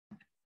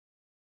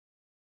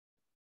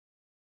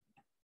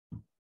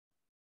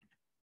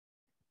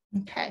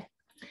Okay,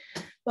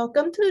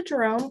 welcome to the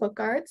Jerome Book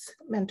Arts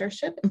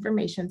Mentorship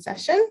Information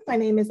Session. My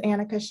name is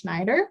Anika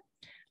Schneider.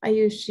 I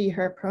use she,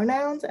 her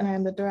pronouns, and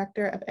I'm the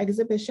Director of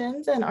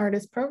Exhibitions and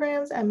Artist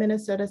Programs at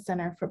Minnesota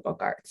Center for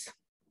Book Arts.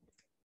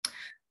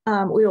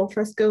 We will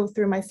first go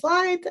through my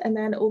slides, and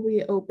then it will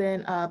be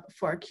open up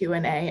for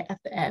Q&A at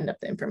the end of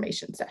the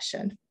information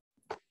session.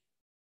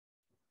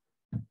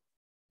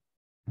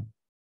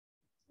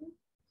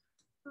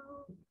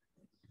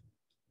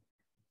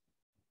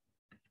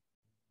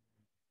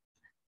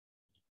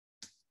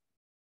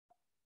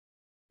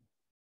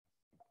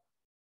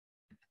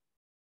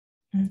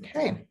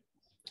 Okay.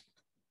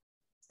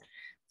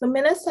 The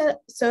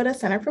Minnesota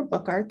Center for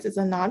Book Arts is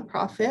a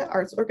nonprofit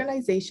arts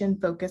organization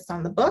focused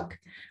on the book.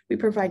 We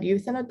provide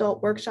youth and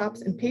adult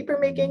workshops in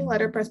papermaking,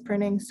 letterpress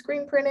printing,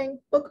 screen printing,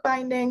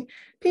 bookbinding,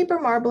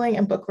 paper marbling,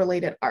 and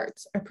book-related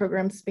arts. Our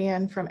programs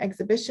span from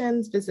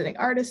exhibitions, visiting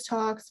artist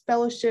talks,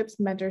 fellowships,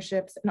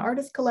 mentorships, an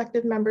artist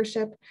collective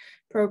membership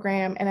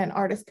program, and an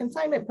artist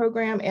consignment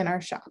program in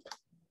our shop.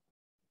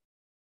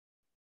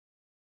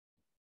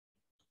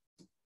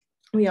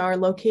 We are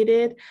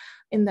located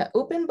in the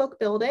Open Book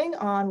Building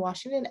on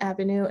Washington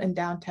Avenue in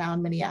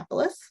downtown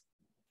Minneapolis.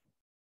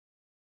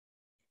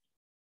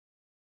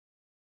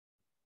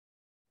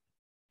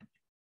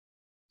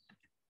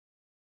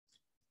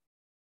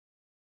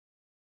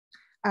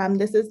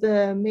 This is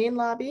the main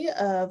lobby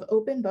of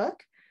Open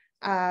Book,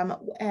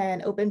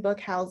 and Open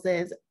Book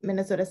houses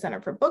Minnesota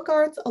Center for Book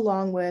Arts,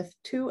 along with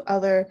two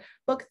other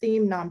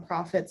book-themed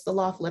nonprofits, the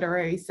Loft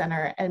Literary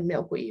Center and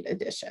Milkweed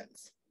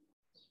Editions.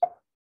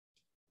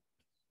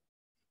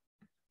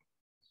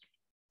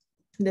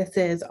 This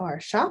is our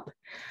shop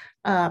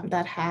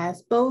that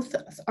has both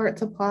art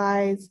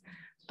supplies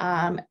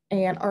and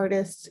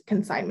artist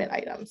consignment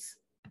items.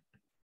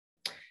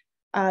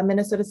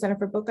 Minnesota Center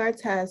for Book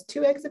Arts has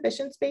two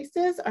exhibition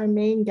spaces, our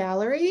main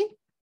gallery.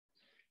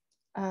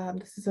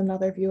 This is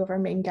another view of our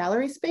main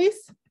gallery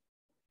space,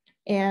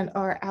 and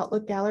our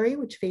outlook gallery,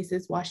 which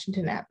faces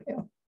Washington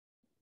Avenue.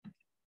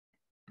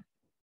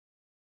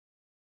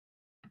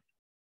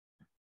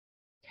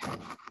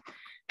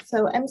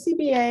 So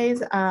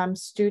MCBA's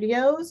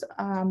studios,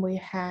 we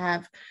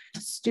have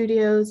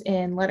studios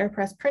in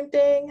letterpress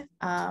printing,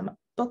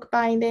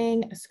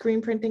 bookbinding, a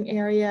screen printing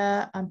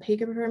area,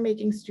 paper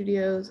making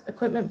studios,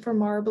 equipment for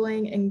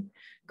marbling,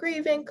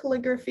 engraving,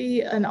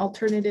 calligraphy, and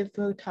alternative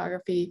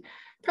photography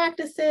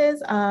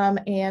practices,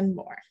 and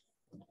more.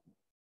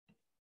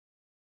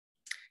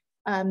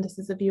 This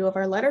is a view of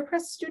our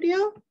letterpress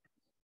studio.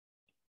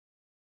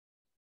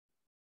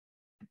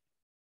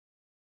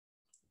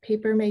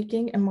 Paper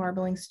making and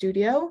marbling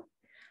studio.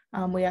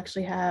 We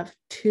actually have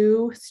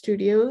two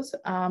studios,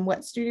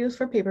 wet studios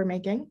for paper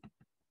making.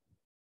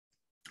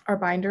 Our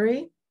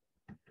bindery.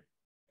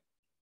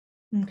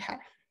 Okay.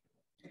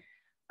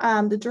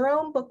 The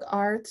Jerome Book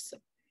Arts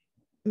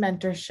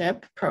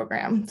Mentorship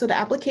Program. So the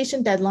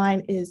application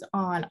deadline is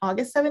on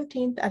August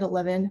 17th at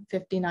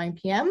 11:59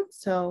 p.m.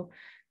 So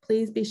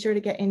please be sure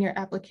to get in your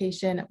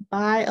application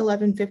by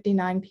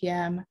 11:59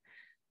 p.m.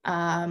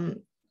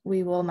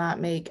 We will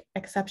not make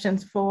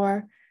exceptions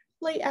for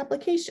late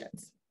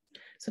applications.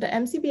 So the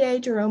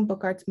MCBA Jerome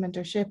Book Arts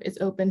Mentorship is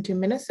open to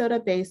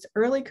Minnesota-based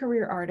early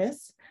career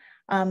artists.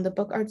 The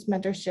Book Arts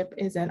Mentorship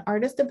is an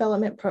artist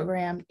development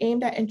program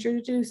aimed at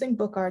introducing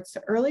book arts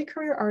to early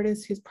career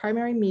artists whose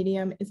primary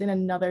medium is in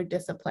another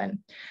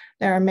discipline.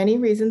 There are many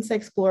reasons to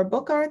explore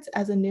book arts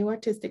as a new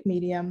artistic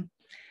medium.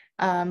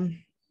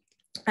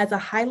 As a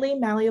highly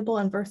malleable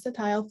and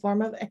versatile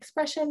form of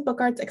expression, book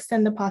arts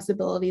extend the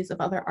possibilities of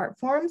other art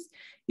forms.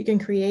 You can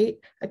create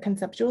a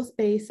conceptual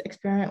space,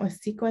 experiment with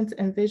sequence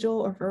and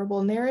visual or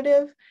verbal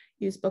narrative,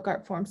 use book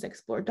art forms to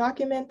explore,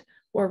 document,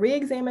 or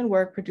re-examine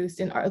work produced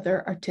in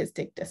other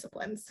artistic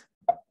disciplines.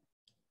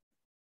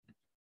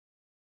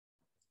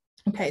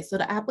 Okay, so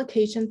the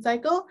application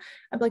cycle,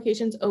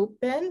 applications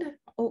opened.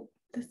 Oh,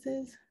 this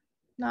is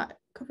not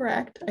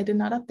correct. I did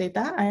not update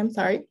that. I am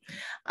sorry.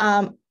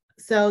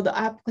 So the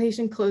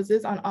application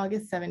closes on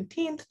August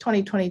 17th,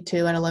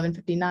 2022 at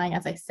 11:59,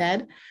 as I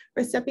said.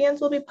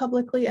 Recipients will be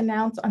publicly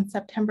announced on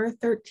September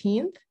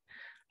 13th.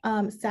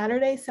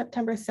 Saturday,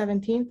 September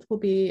 17th will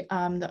be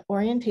the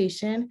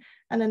orientation,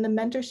 and then the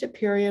mentorship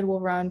period will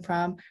run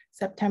from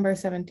September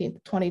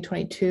 17th,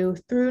 2022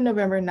 through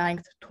November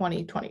 9th,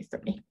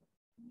 2023.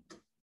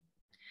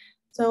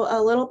 So a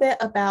little bit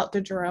about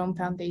the Jerome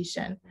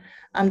Foundation.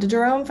 The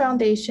Jerome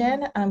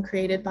Foundation,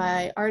 created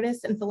by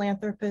artist and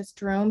philanthropist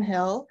Jerome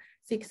Hill,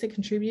 seeks to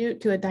contribute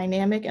to a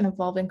dynamic and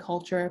evolving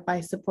culture by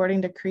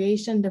supporting the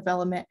creation,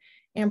 development,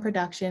 and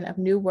production of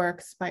new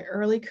works by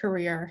early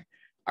career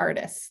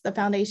artists. The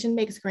foundation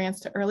makes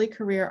grants to early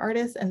career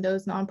artists and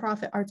those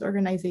nonprofit arts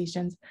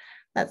organizations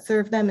that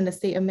serve them in the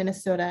state of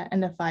Minnesota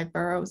and the 5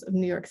 boroughs of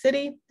New York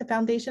City. The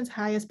foundation's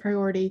highest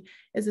priority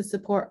is to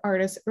support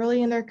artists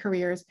early in their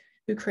careers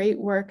who create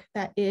work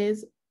that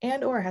is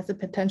and/or has the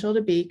potential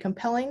to be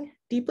compelling,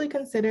 deeply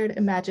considered,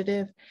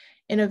 imaginative,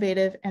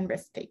 innovative, and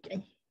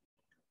risk-taking.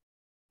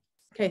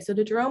 Okay, so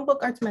the Jerome Book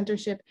Arts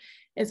Mentorship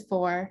is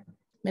for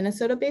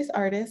Minnesota-based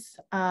artists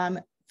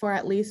for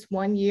at least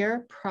 1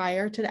 year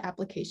prior to the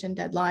application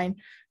deadline.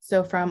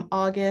 So from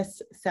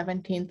August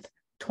 17th,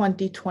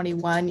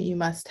 2021, you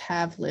must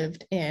have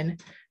lived in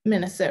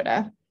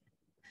Minnesota.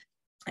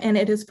 And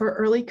it is for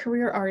early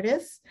career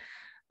artists.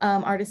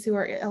 Artists who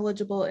are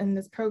eligible in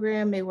this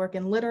program may work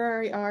in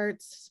literary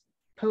arts,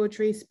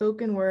 poetry,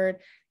 spoken word,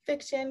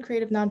 fiction,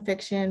 creative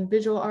nonfiction,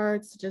 visual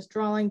arts, such as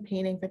drawing,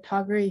 painting,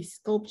 photography,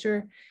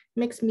 sculpture,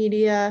 mixed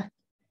media,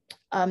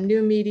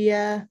 new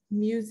media,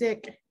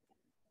 music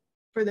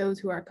for those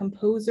who are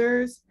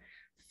composers,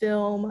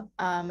 film,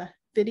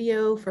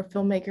 video for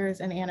filmmakers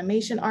and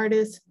animation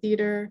artists,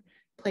 theater,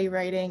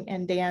 playwriting,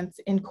 and dance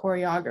and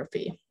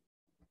choreography.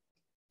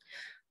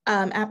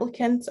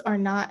 Applicants are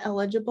not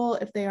eligible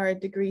if they are a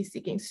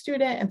degree-seeking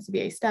student,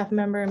 MCBA staff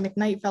member,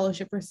 McKnight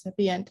Fellowship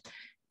recipient,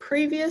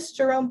 previous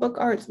Jerome Book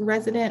Arts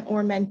resident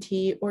or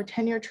mentee, or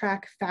tenure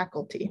track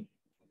faculty.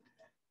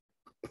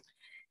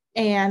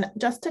 And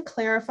just to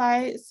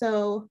clarify,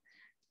 so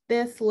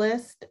this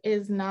list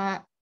is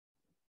not,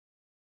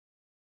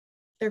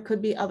 there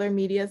could be other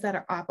medias that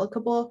are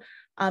applicable,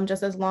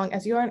 just as long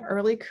as you're an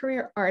early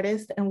career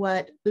artist and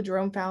what the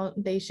Jerome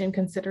Foundation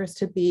considers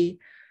to be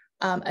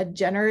a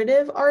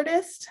generative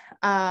artist.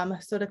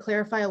 So to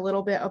clarify a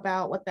little bit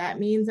about what that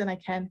means, and I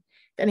can,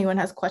 if anyone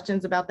has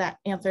questions about that,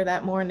 answer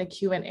that more in the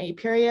Q&A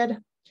period.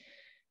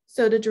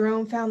 So the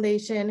Jerome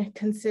Foundation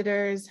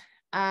considers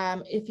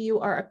if you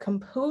are a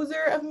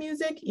composer of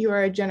music, you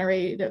are a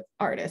generative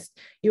artist.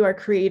 You are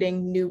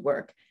creating new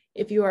work.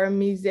 If you are a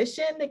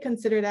musician, they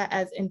consider that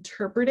as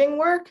interpreting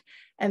work,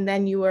 and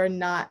then you are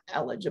not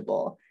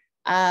eligible.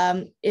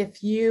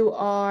 If you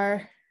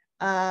are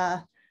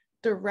a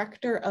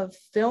director of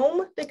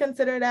film, they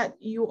consider that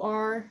you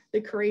are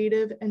the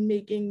creative and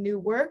making new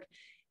work.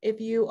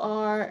 If you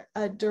are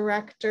a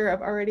director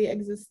of already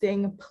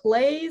existing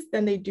plays,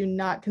 then they do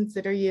not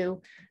consider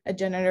you a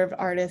generative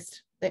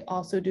artist. They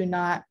also do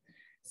not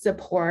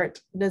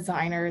support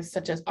designers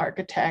such as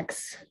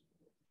architects,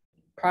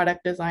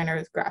 product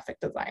designers, graphic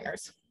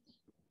designers.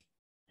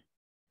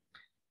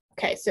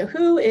 Okay, so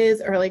who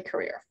is early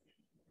career?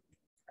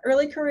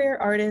 Early career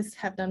artists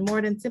have done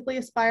more than simply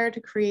aspire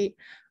to create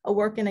a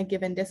work in a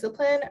given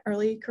discipline.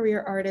 Early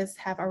career artists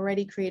have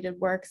already created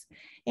works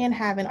and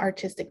have an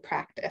artistic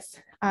practice.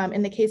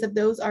 In the case of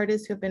those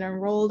artists who have been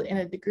enrolled in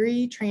a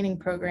degree training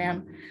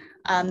program,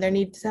 there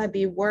needs to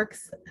be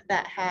works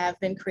that have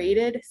been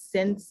created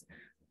since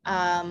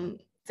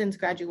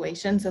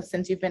graduation, so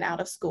since you've been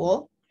out of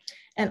school.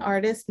 An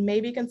artist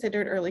may be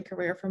considered early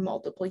career for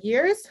multiple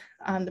years.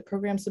 The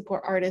programs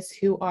support artists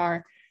who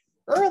are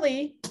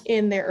early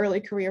in their early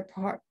career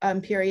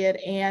period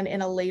and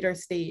in a later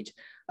stage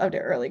of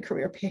their early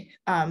career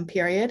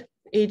period.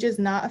 Age is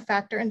not a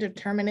factor in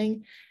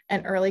determining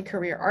an early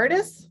career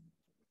artist.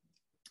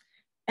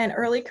 An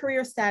early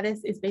career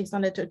status is based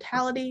on the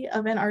totality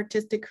of an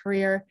artistic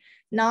career,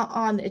 not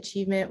on the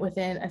achievement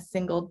within a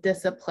single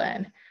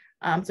discipline.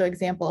 So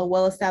example, a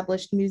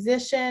well-established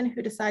musician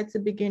who decides to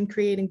begin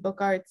creating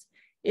book arts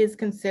is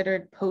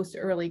considered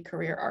post-early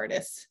career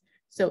artist.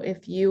 So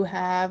if you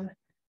have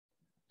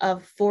a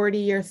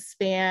 40-year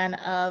span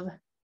of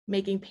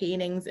making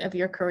paintings of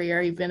your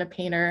career, you've been a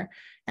painter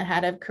and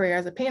had a career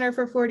as a painter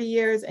for 40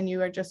 years, and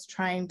you are just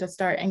trying to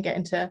start and get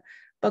into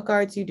book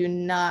arts, you do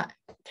not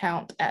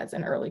count as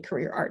an early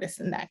career artist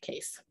in that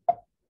case.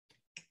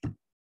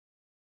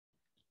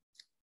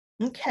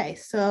 Okay,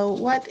 so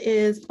what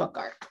is book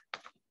art?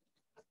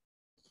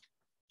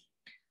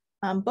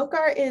 Book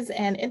art is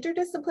an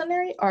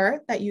interdisciplinary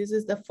art that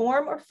uses the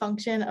form or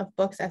function of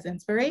books as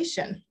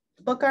inspiration.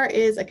 Book art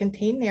is a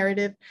contained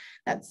narrative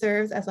that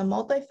serves as a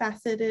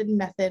multifaceted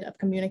method of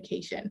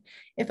communication.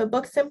 If a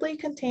book simply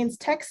contains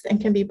text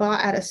and can be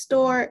bought at a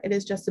store, it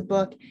is just a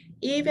book,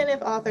 even if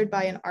authored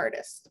by an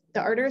artist.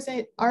 The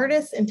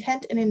artist's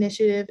intent and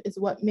initiative is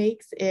what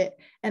makes it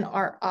an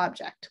art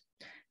object.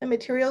 The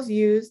materials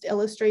used,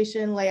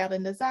 illustration, layout,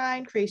 and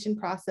design, creation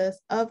process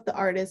of the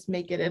artist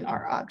make it an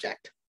art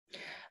object.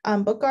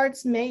 Book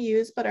arts may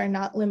use, but are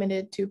not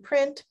limited to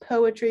print,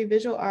 poetry,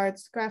 visual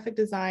arts, graphic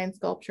design,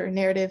 sculpture,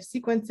 narrative,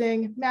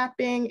 sequencing,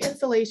 mapping,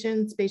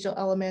 installation, spatial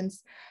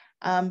elements,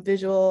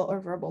 visual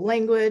or verbal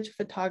language,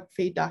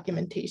 photography,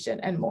 documentation,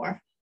 and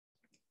more.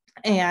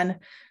 And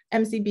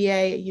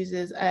MCBA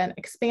uses an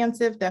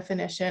expansive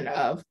definition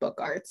of book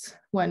arts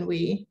when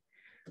we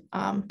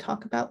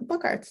talk about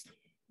book arts.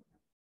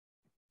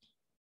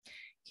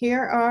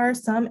 Here are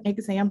some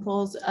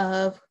examples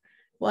of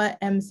what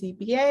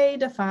MCBA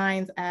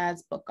defines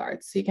as book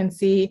arts. So you can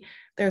see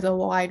there's a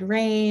wide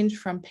range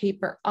from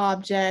paper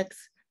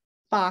objects,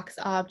 box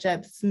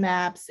objects,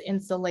 maps,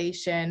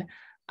 installation,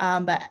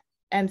 but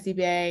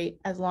MCBA,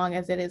 as long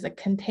as it is a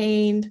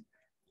contained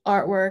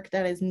artwork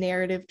that is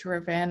narrative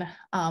driven,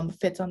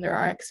 fits under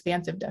our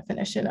expansive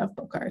definition of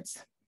book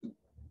arts.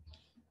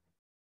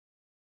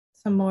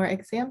 Some more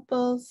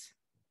examples.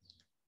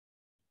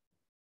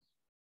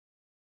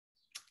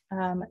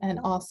 And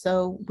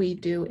also we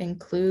do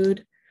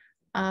include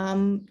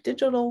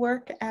digital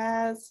work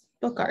as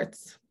book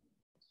arts.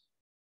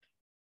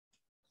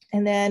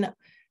 And then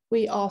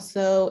We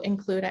also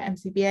include at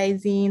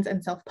MCBA zines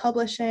and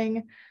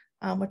self-publishing,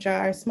 which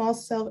are small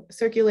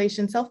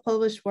circulation,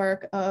 self-published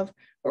work of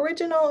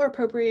original or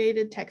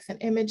appropriated text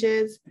and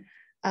images.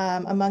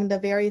 Among the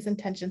various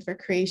intentions for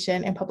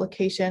creation and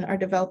publication are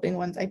developing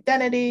one's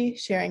identity,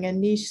 sharing a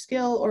niche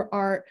skill or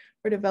art,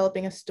 or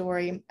developing a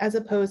story, as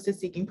opposed to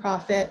seeking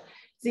profit.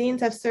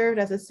 Zines have served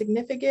as a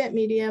significant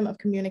medium of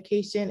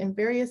communication in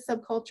various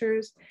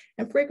subcultures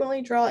and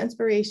frequently draw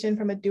inspiration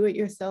from a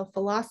do-it-yourself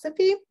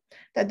philosophy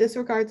that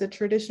disregards the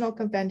traditional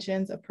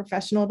conventions of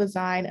professional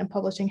design and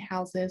publishing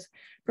houses,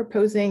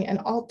 proposing an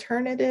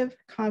alternative,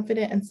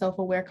 confident, and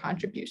self-aware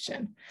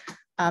contribution.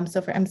 So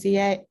for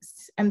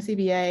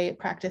MCBA,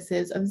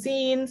 practices of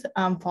zines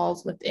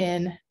falls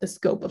within the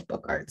scope of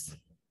book arts.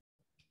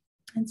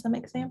 And some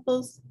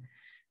examples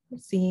of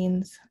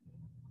zines.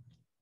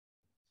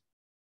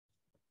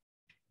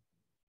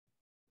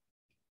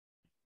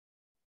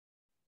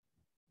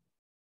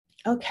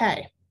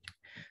 Okay,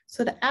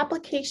 so the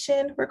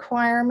application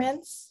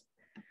requirements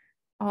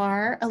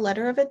are a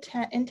letter of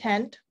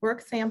intent,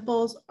 work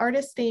samples,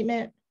 artist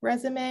statement,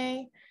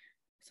 resume,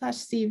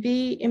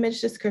 /CV,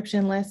 image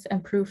description list,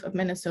 and proof of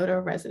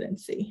Minnesota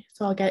residency.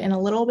 So I'll get in a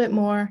little bit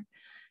more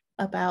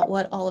about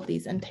what all of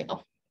these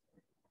entail.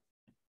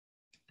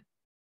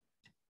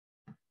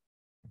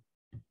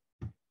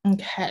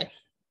 Okay,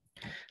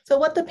 so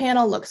what the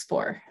panel looks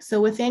for.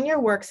 So within your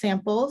work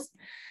samples,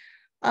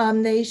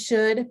 they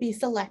should be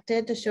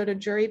selected to show the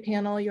jury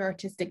panel your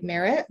artistic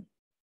merit,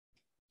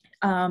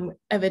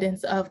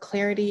 evidence of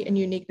clarity and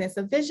uniqueness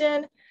of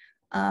vision,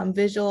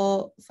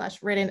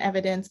 visual/written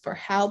evidence for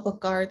how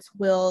book arts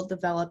will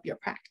develop your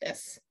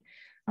practice.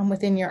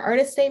 Within your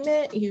artist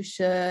statement, you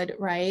should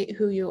write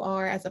who you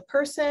are as a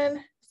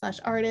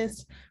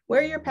person/artist,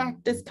 where your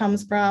practice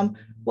comes from,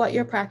 what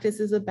your practice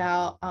is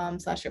about,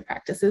 /your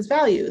practice's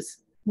values.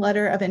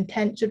 Letter of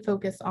intent should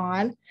focus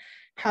on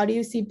how do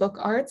you see book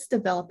arts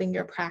developing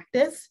your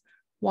practice?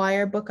 Why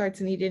are book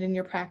arts needed in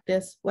your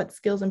practice? What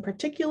skills in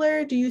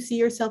particular do you see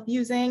yourself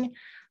using?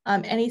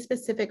 Any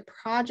specific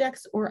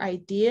projects or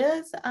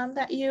ideas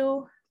that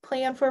you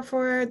plan for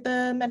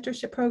the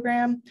mentorship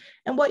program,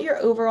 and what your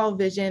overall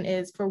vision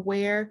is for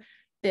where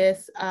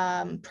this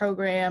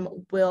program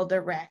will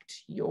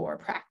direct your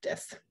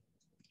practice.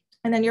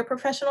 And then your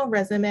professional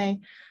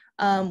resume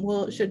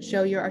should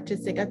show your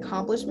artistic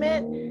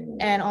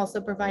accomplishment and also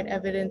provide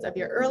evidence of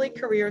your early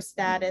career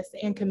status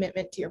and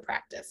commitment to your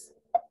practice.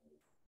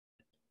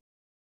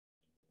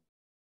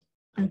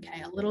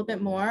 Okay, a little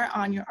bit more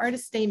on your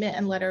artist statement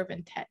and letter of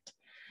intent.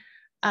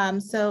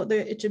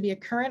 It should be a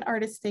current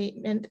artist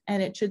statement,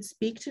 and it should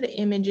speak to the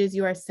images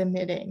you are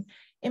submitting.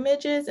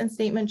 Images and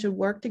statements should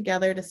work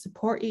together to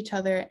support each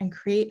other and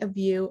create a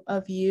view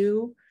of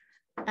you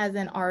as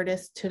an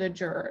artist to the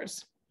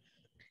jurors.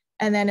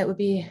 And then it would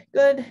be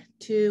good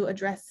to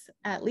address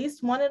at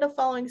least one of the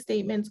following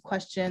statements,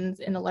 questions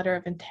in the letter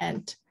of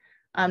intent.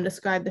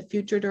 Describe the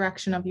future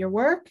direction of your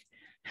work.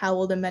 How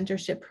will the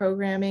mentorship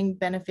programming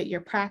benefit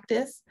your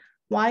practice?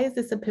 Why is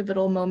this a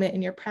pivotal moment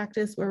in your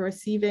practice where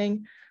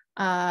receiving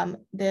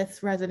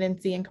this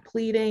residency and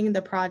completing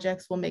the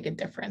projects will make a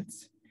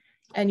difference?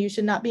 And you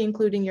should not be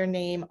including your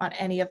name on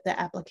any of the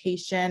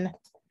application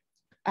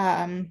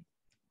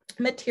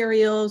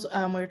materials.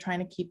 We're trying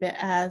to keep it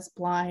as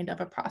blind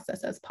of a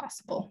process as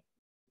possible.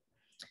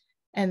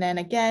 And then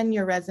again,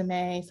 your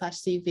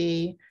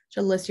resume/CV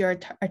should list your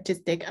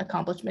artistic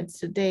accomplishments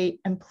to date,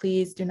 and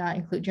please do not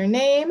include your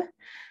name.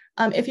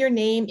 If your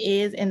name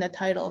is in the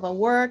title of a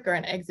work or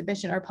an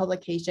exhibition or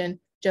publication,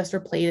 just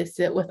replace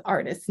it with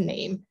artist's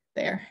name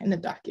there in the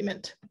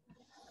document.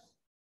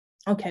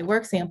 Okay,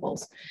 work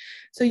samples.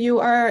 So you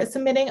are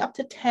submitting up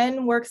to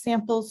 10 work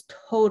samples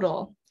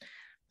total.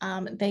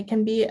 They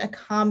can be a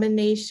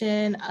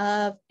combination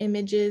of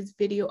images,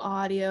 video,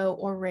 audio,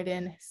 or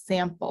written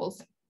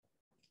samples.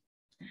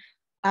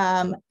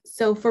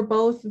 So for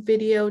both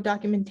video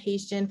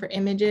documentation, for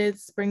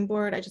images,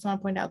 Springboard, I just want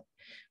to point out,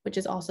 which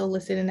is also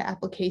listed in the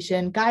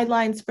application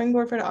guidelines,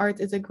 Springboard for the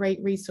Arts is a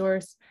great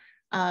resource.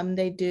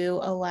 They do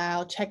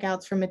allow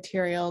checkouts for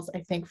materials, I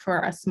think,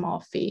 for a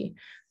small fee.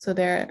 So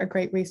they're a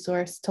great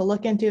resource to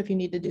look into if you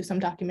need to do some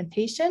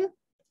documentation.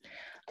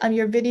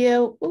 Your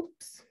video,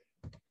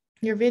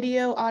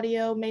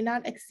 audio may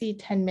not exceed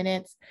 10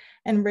 minutes,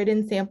 and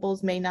written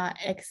samples may not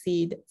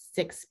exceed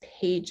 6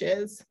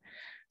 pages.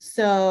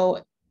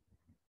 So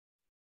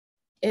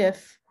to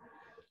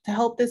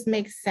help this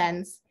make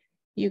sense,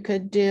 you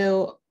could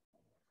do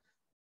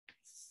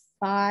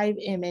 5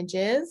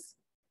 images,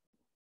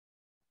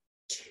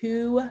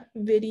 2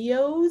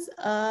 videos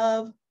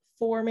of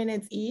 4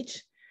 minutes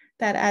each.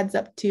 That adds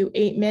up to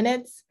 8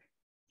 minutes,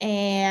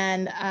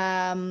 and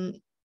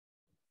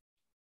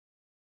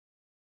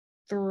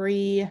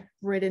 3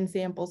 written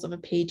samples of a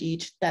page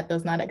each. That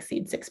does not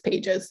exceed 6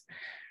 pages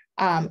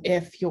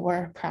if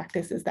your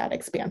practice is that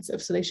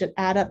expansive. So they should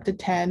add up to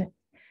 10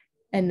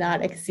 and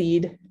not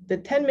exceed the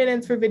 10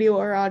 minutes for video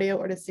or audio,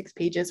 or the 6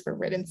 pages for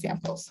written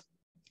samples.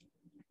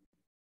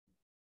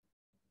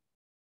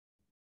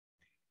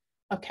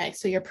 Okay,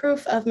 so your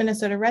proof of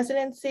Minnesota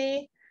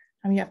residency.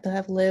 You have to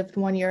have lived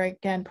 1 year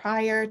again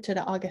prior to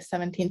the August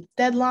 17th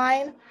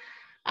deadline.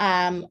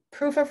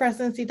 Proof of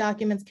residency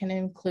documents can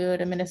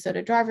include a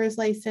Minnesota driver's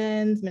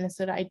license,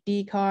 Minnesota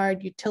ID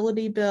card,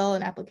 utility bill,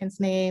 an applicant's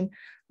name,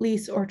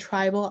 lease, or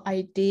tribal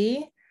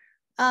ID.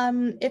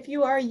 If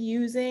you are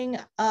using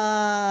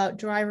a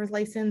driver's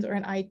license or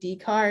an ID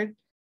card,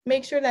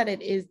 make sure that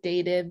it is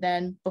dated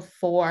then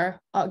before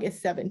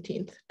August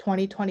 17th,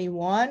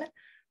 2021,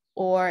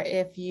 or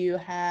if you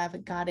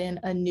have gotten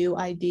a new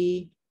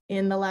ID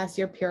in the last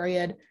year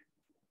period,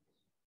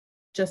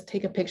 just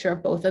take a picture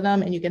of both of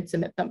them and you can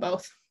submit them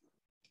both.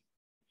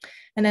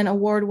 And then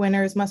award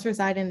winners must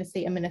reside in the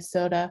state of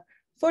Minnesota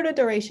for the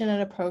duration of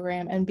the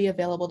program and be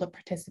available to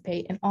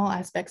participate in all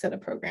aspects of the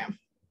program.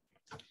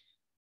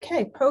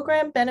 Okay,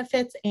 program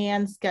benefits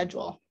and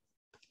schedule.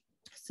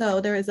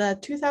 So there is a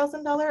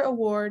 $2,000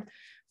 award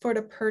for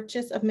the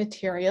purchase of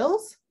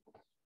materials.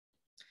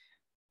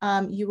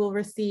 You will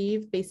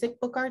receive basic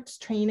book arts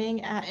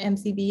training at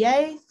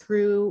MCBA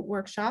through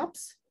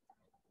workshops.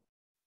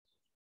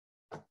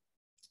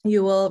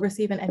 You will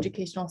receive an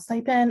educational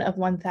stipend of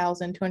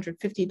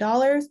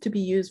 $1,250 to be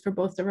used for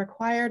both the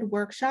required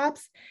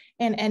workshops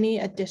and any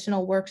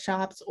additional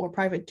workshops or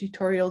private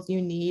tutorials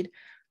you need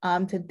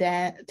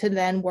to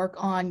then work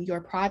on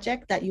your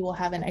project that you will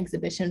have an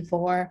exhibition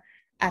for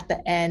at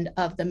the end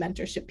of the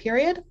mentorship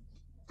period.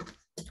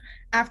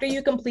 After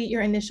you complete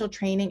your initial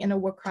training in the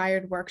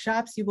required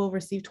workshops, you will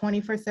receive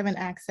 24/7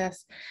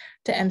 access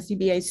to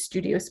MCBA's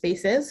studio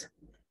spaces.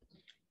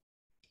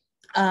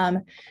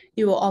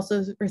 You will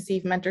also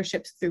receive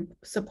mentorships through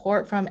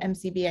support from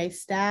MCBA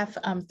staff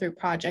through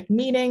project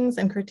meetings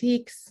and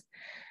critiques.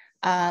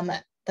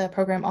 The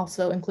program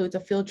also includes a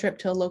field trip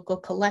to a local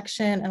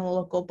collection and a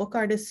local book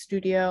artist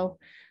studio.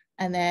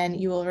 And then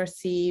you will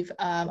receive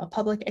a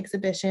public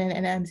exhibition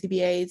in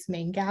MCBA's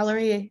main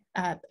gallery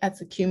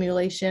as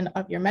accumulation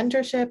of your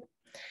mentorship.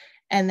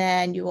 And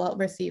then you will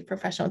receive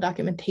professional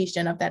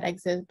documentation of that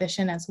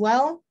exhibition as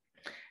well.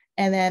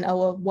 And then a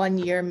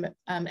 1-year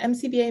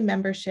MCBA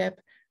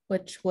membership,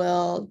 which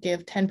will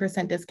give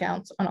 10%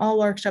 discounts on all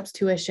workshops,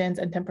 tuitions,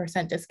 and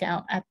 10%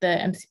 discount at the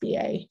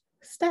MCBA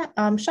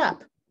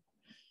shop.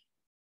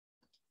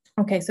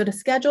 Okay, so the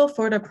schedule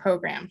for the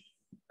program.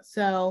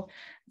 So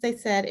as I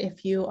said,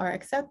 if you are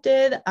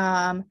accepted,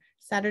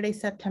 Saturday,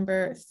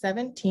 September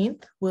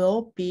 17th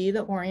will be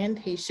the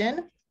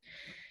orientation.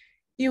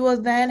 You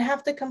will then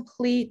have to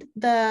complete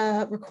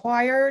the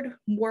required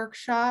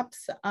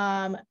workshops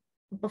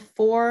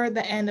before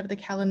the end of the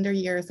calendar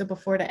year, so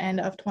before the end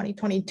of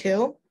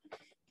 2022.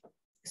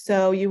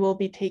 So you will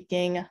be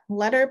taking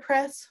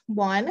letterpress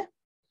 1,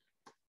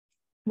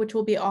 which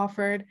will be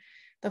offered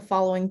the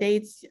following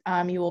dates.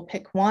 You will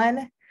pick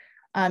one.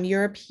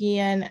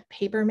 European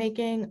paper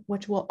making,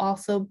 which will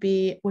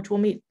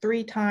meet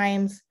 3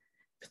 times,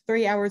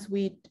 3 hours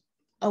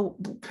a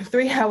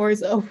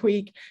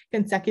week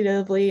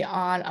consecutively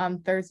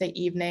on Thursday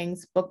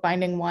evenings,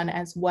 bookbinding 1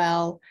 as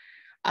well.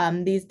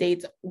 These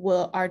dates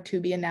are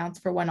to be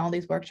announced for when all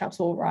these workshops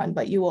will run,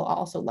 but you will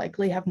also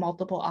likely have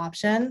multiple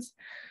options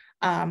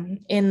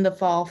in the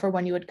fall for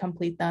when you would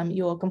complete them.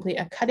 You will complete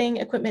a cutting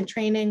equipment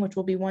training, which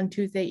will be 1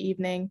 Tuesday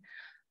evening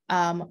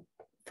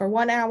for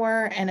 1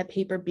 hour, and a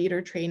paper beater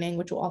training,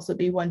 which will also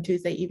be 1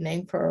 Tuesday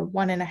evening for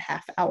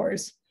 1.5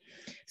 hours.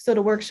 So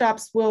the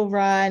workshops will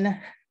run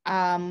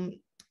the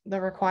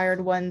required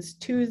ones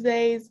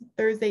Tuesdays,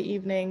 Thursday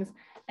evenings,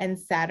 and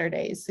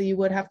Saturdays. So you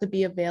would have to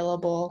be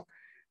available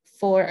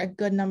for a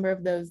good number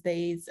of those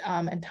days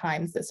and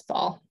times this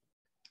fall.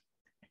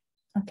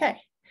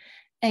 Okay,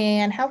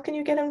 and how can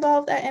you get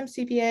involved at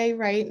MCBA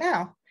right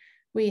now?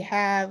 We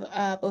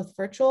have both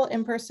virtual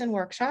in-person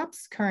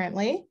workshops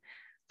currently,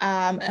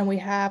 and we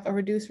have a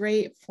reduced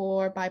rate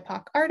for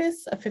BIPOC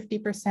artists of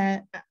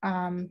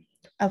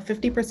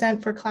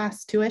 50% for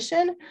class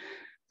tuition.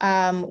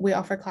 We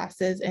offer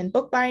classes in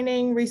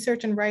bookbinding,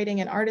 research and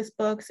writing and artist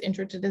books,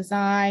 intro to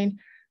design,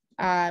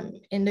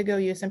 indigo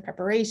use and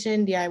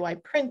preparation,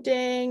 DIY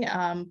printing,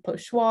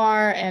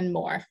 pochoir, and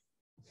more.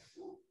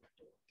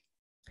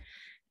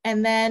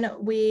 And then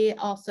we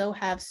also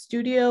have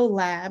studio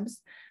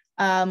labs,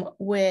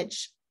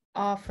 which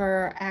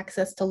offer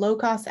access to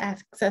low-cost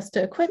access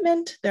to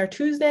equipment. They're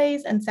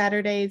Tuesdays and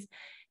Saturdays,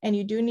 and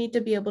you do need to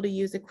be able to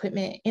use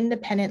equipment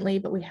independently,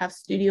 but we have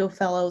studio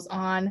fellows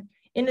on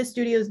in the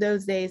studios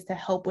those days to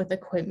help with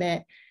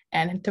equipment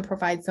and to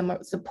provide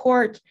some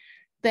support.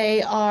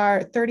 They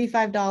are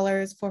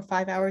 $35 for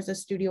 5 hours of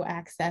studio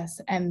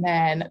access, and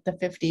then the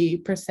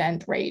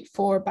 50% rate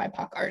for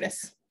BIPOC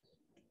artists.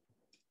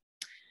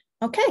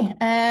 Okay,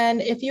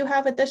 and if you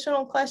have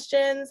additional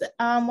questions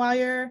while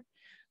you're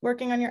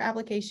working on your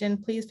application,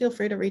 please feel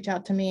free to reach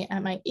out to me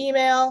at my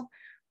email,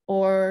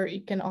 or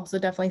you can also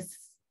definitely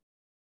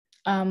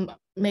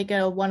make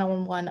a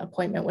one-on-one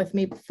appointment with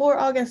me before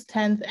August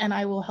 10th, and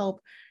I will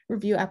help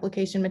review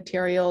application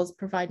materials,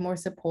 provide more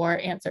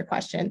support, answer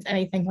questions,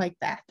 anything like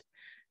that.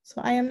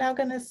 So I am now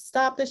going to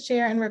stop the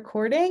share and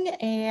recording,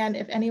 and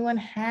if anyone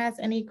has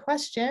any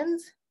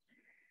questions,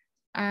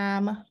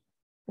 I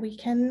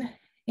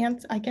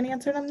can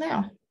answer them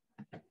now.